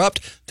it's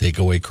corrupt? Take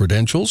away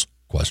credentials? ?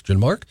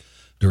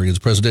 During his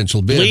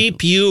presidential bid.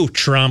 Bleep you,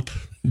 Trump.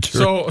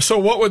 So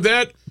what would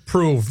that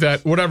prove?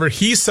 That whatever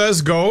he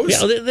says goes?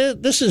 Yeah,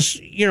 this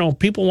is,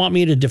 people want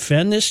me to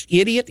defend this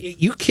idiot.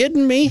 You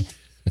kidding me?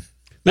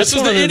 This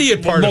is the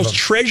idiot part of it. The most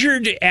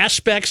treasured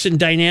aspects and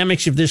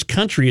dynamics of this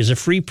country is a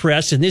free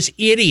press, and this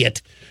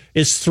idiot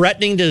is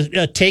threatening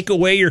to take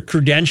away your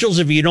credentials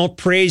if you don't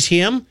praise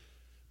him.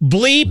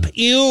 Bleep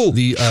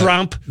you,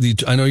 Trump.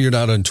 I know you're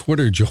not on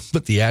Twitter, Joe,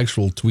 but the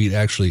actual tweet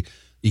actually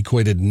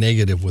equated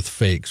negative with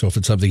fake. So if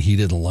it's something he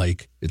didn't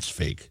like, it's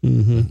fake.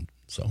 Mm-hmm.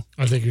 So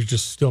I think he's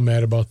just still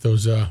mad about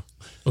those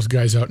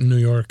guys out in New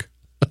York.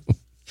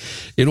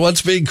 In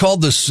what's being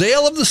called the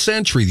sale of the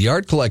century, the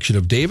art collection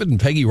of David and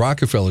Peggy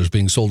Rockefeller is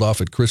being sold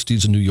off at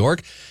Christie's in New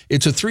York.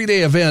 It's a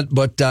 3-day event,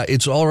 but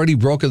it's already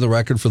broken the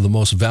record for the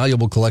most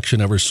valuable collection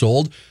ever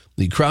sold.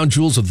 The crown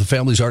jewels of the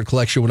family's art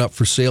collection went up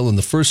for sale in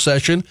the first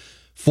session.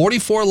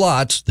 44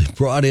 lots. They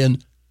brought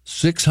in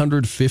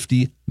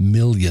 $650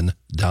 million.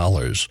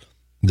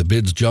 The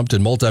bids jumped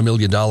in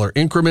multi-million-dollar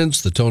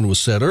increments. The tone was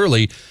set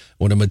early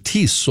when a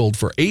Matisse sold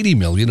for $80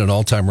 million, an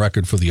all-time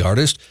record for the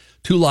artist.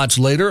 2 lots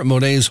later,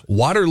 Monet's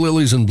Water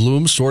Lilies in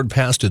Bloom soared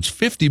past its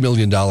 $50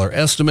 million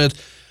estimate.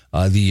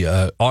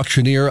 The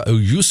auctioneer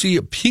Jussi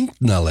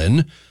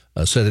Pinknalen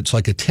said it's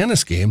like a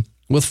tennis game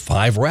with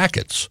 5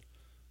 rackets.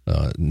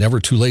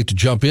 Never too late to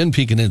jump in.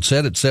 Pinknalen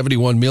said at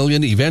 $71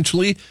 million.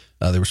 Eventually,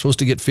 they were supposed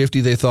to get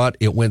 $50. They thought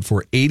it went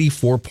for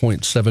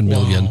 $84.7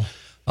 million. Wow.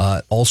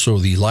 Also,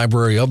 the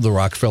library of the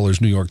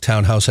Rockefellers' New York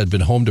townhouse had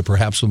been home to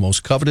perhaps the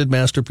most coveted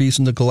masterpiece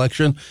in the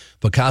collection,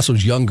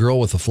 Picasso's Young Girl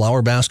with a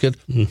Flower Basket.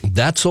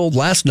 That sold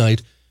last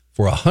night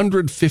for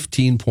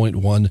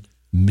 $115.1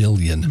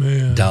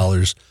 million.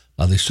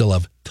 They still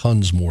have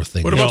tons more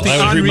things. What about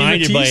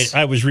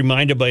I was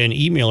reminded by an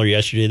emailer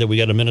yesterday that we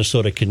got a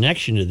Minnesota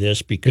connection to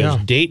this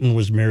because Dayton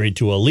was married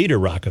to Alida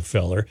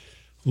Rockefeller,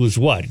 who's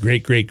what?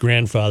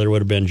 Great-great-grandfather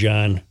would have been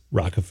John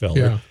Rockefeller.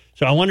 Yeah.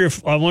 So I wonder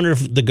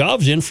if the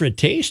Gov's in for a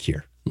taste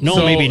here.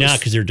 No, maybe not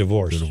because they're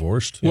divorced. They're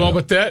divorced. Well,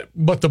 but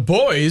the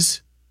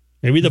boys,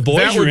 maybe the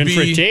boys are in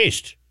for a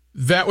taste.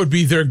 That would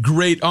be their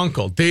great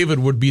uncle. David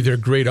would be their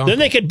great uncle. Then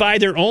they could buy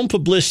their own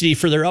publicity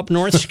for their up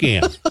north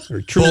scam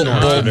or true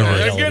north.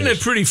 They're getting it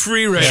pretty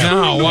free right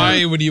now.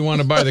 Why would you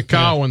want to buy the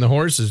cow when the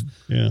horse is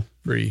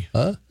free?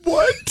 Huh?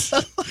 What?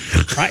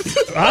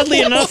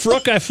 Oddly enough,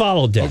 Rook, I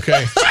followed that.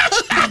 Okay.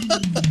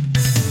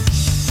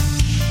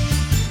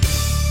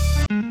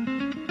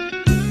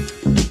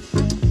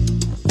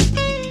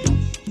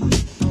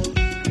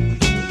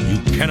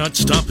 Cannot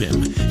stop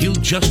him. He'll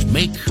just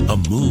make a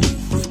move.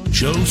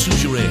 Joe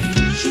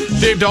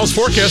Soucheray. Dave Dahl's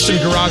forecast and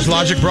Garage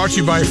Logic brought to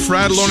you by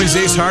Frattallone's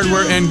Ace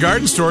Hardware and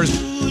Garden Stores,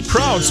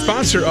 proud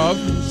sponsor of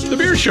The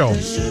Beer Show.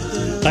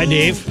 Hi,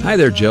 Dave. Hi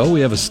there, Joe.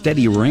 We have a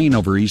steady rain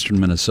over eastern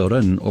Minnesota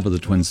and over the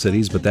Twin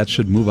Cities, but that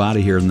should move out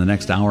of here in the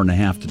next hour and a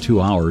half to 2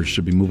 hours.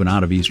 Should be moving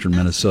out of eastern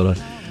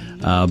Minnesota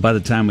by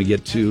the time we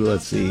get to,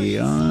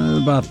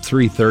 about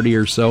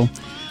 3:30 or so.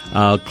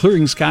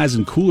 Clearing skies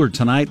and cooler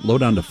tonight, low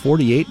down to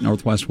 48,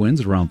 northwest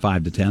winds at around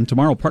 5 to 10.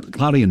 Tomorrow, partly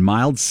cloudy and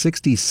mild,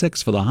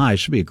 66 for the high.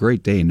 Should be a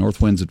great day, north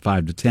winds at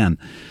 5 to 10.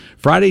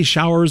 Friday,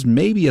 showers,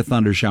 maybe a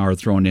thunder shower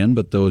thrown in,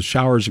 but those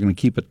showers are going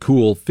to keep it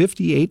cool,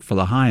 58 for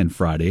the high on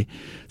Friday.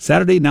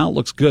 Saturday, now it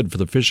looks good for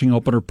the fishing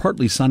opener,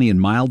 partly sunny and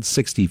mild,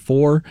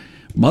 64.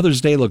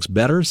 Mother's Day looks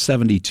better,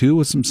 72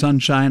 with some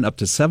sunshine, up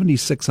to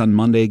 76 on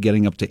Monday,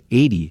 getting up to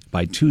 80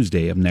 by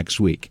Tuesday of next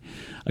week.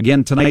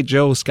 Again, tonight,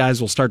 Joe,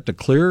 skies will start to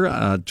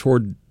clear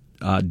toward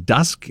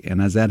dusk,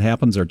 and as that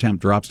happens, our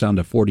temp drops down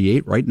to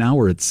 48. Right now,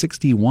 we're at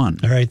 61.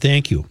 All right,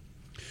 thank you.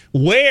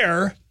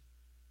 Where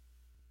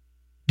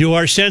do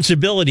our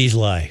sensibilities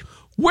lie?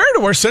 Where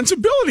do our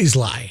sensibilities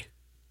lie?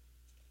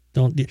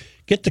 Don't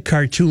get the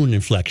cartoon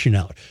inflection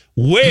out.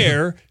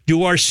 Where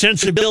do our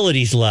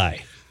sensibilities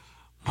lie?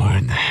 Where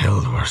in the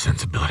hell do our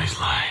sensibilities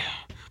lie?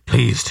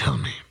 Please tell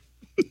me.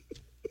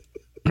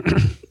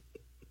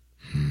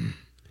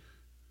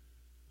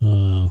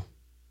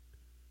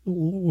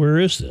 Where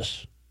is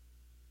this?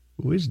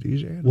 Who is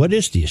these animals? What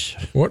is this?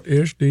 What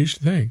is these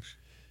things?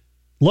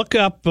 Look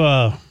up.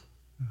 The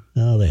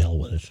hell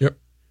with it. Yep.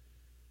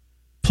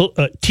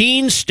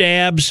 Teen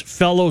stabs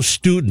fellow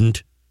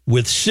student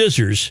with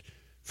scissors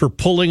for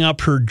pulling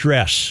up her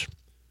dress.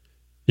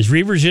 Is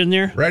Reavers in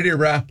there? Right here,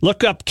 Rob.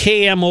 Look up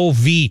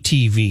KMOV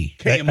TV.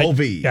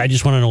 KMOV. I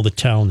just want to know the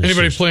town.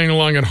 Anybody playing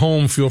along at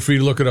home, feel free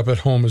to look it up at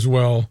home as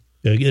well.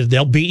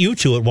 They'll beat you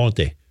to it, won't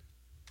they?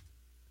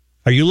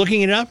 Are you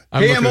looking it up?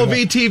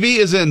 KMOV TV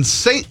is in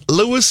St.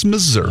 Louis,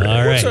 Missouri.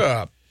 All right. What's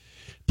up?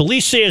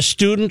 Police say a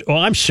student. Oh,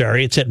 I'm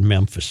sorry. It's at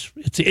Memphis.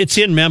 It's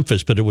in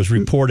Memphis, but it was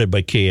reported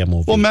by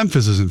KMOV. Well,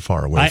 Memphis isn't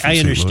far away. From I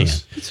St. understand.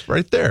 Louis. It's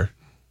right there.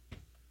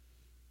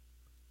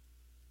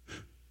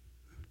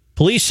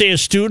 Police say a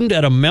student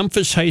at a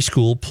Memphis high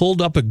school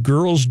pulled up a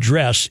girl's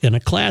dress in a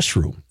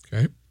classroom.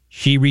 Okay.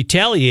 She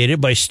retaliated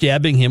by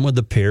stabbing him with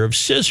a pair of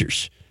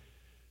scissors.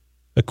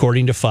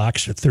 According to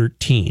Fox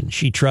 13,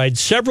 she tried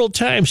several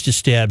times to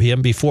stab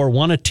him before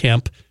one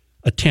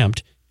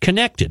attempt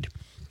connected.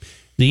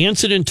 The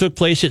incident took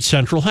place at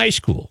Central High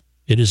School.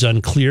 It is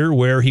unclear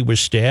where he was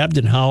stabbed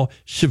and how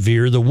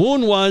severe the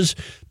wound was,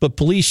 but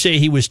police say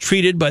he was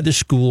treated by the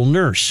school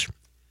nurse.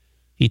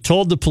 He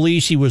told the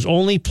police he was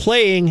only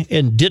playing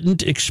and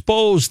didn't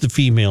expose the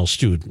female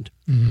student.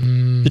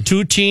 Mm-hmm. The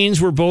two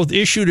teens were both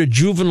issued a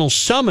juvenile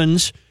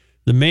summons,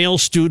 the male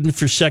student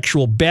for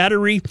sexual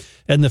battery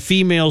and the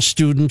female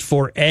student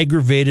for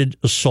aggravated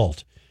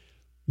assault.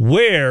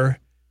 Where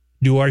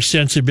do our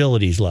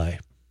sensibilities lie?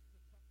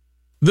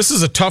 This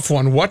is a tough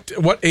one.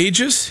 What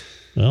ages?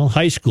 Well,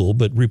 high school,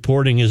 but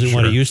reporting isn't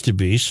what it used to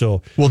be.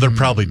 So, well, they're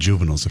probably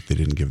juveniles if they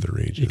didn't give their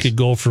ages. It could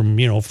go from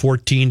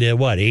 14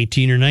 to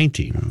 18 or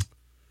 19.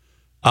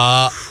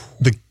 Yeah.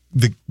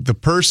 The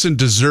person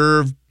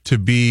deserved to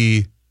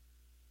be.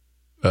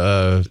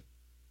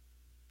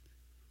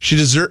 She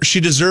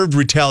deserved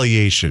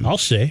retaliation. I'll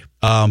say,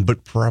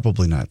 but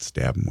probably not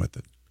stab him with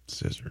the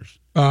scissors.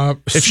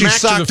 If she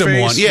socked him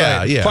one,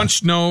 yeah,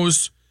 punched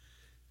nose.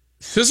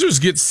 Scissors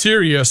get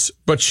serious,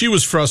 but she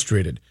was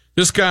frustrated.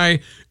 This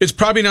guy, it's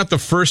probably not the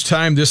first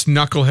time this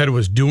knucklehead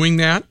was doing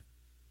that.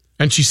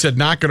 And she said,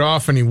 knock it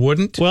off, and he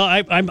wouldn't. Well,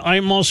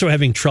 I'm also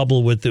having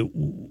trouble with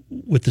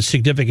the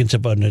significance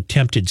of an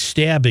attempted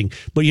stabbing.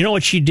 But you know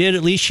what she did?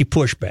 At least she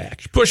pushed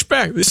back. Push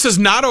back. This is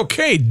not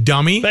okay,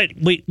 dummy. But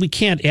we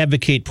can't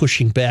advocate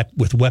pushing back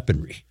with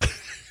weaponry.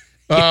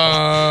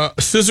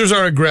 Scissors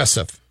are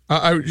aggressive.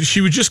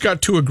 She just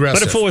got too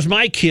aggressive. But if it was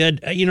my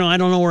kid, I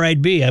don't know where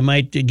I'd be. I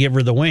might give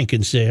her the wink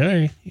and say,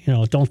 hey,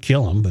 don't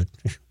kill him. But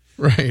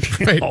right.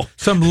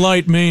 Some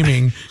light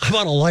maiming. How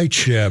about a light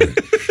stabbing?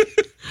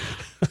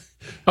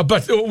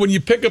 But when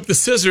you pick up the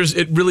scissors,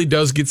 it really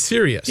does get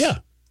serious. Yeah.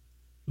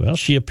 Well,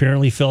 she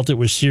apparently felt it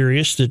was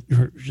serious.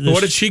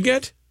 What did she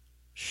get?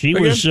 She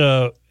was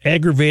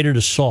aggravated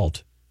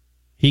assault.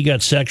 He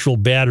got sexual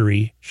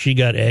battery. She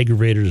got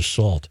aggravated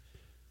assault.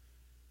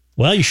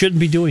 Well, you shouldn't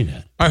be doing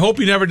that. I hope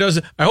he never does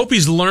it. I hope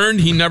he's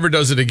learned he never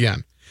does it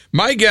again.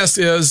 My guess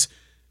is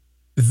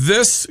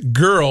this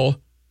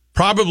girl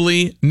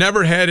probably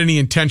never had any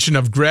intention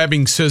of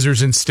grabbing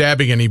scissors and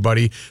stabbing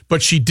anybody,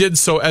 but she did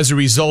so as a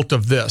result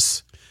of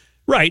this.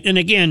 Right. And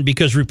again,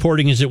 because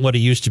reporting isn't what it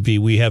used to be,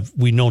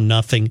 we know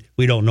nothing.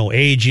 We don't know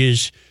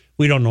ages.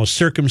 We don't know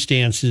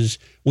circumstances.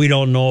 We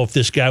don't know if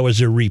this guy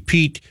was a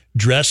repeat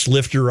dress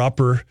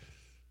lifter-upper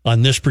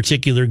on this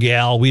particular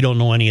gal. We don't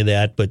know any of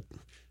that, but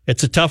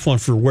it's a tough one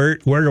for where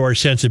do our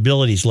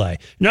sensibilities lie.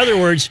 In other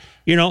words,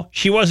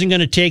 she wasn't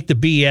going to take the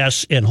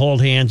BS and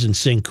hold hands and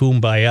sing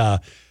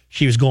Kumbaya.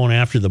 She was going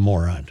after the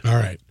moron. All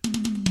right.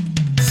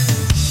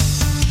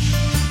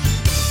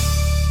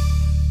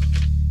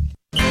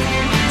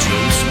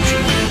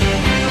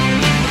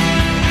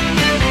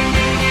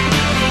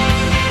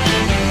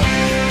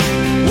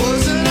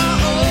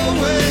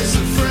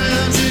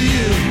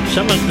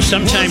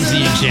 Sometimes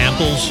the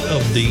examples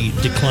of the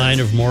decline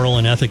of moral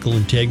and ethical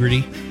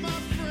integrity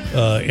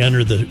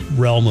enter the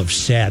realm of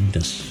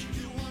sadness.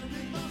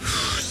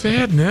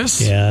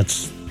 Sadness? Yeah,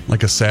 it's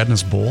like a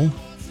sadness bowl.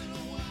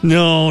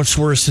 No, it's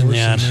worse than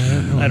that.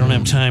 I don't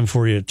have time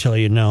for you to tell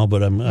you now,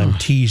 but I'm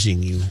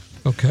teasing you.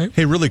 Okay.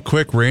 Hey, really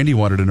quick, Randy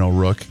wanted to know,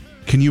 Rook,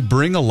 can you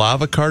bring a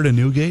lava car to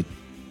Newgate?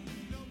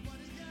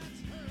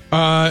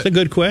 That's a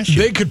good question.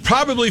 They could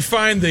probably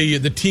find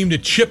the team to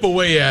chip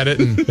away at it,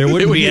 and there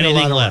wouldn't it would be need a lot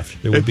anything of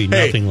left. There would be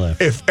nothing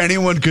left. If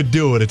anyone could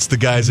do it, it's the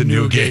guys at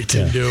Newgate.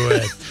 to do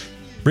it.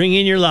 Bring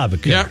in your lava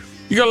car. Yeah,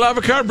 you got a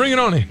lava car? Bring it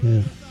on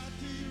in.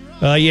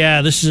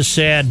 Yeah, this is a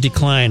sad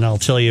decline. I'll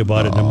tell you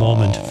about it in a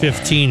moment.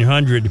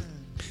 1500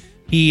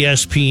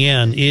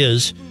 ESPN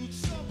is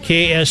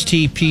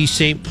KSTP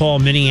St. Paul,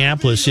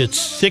 Minneapolis. It's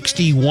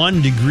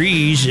 61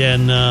 degrees,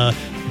 and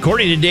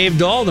according to Dave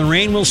Dahl, the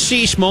rain will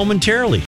cease momentarily.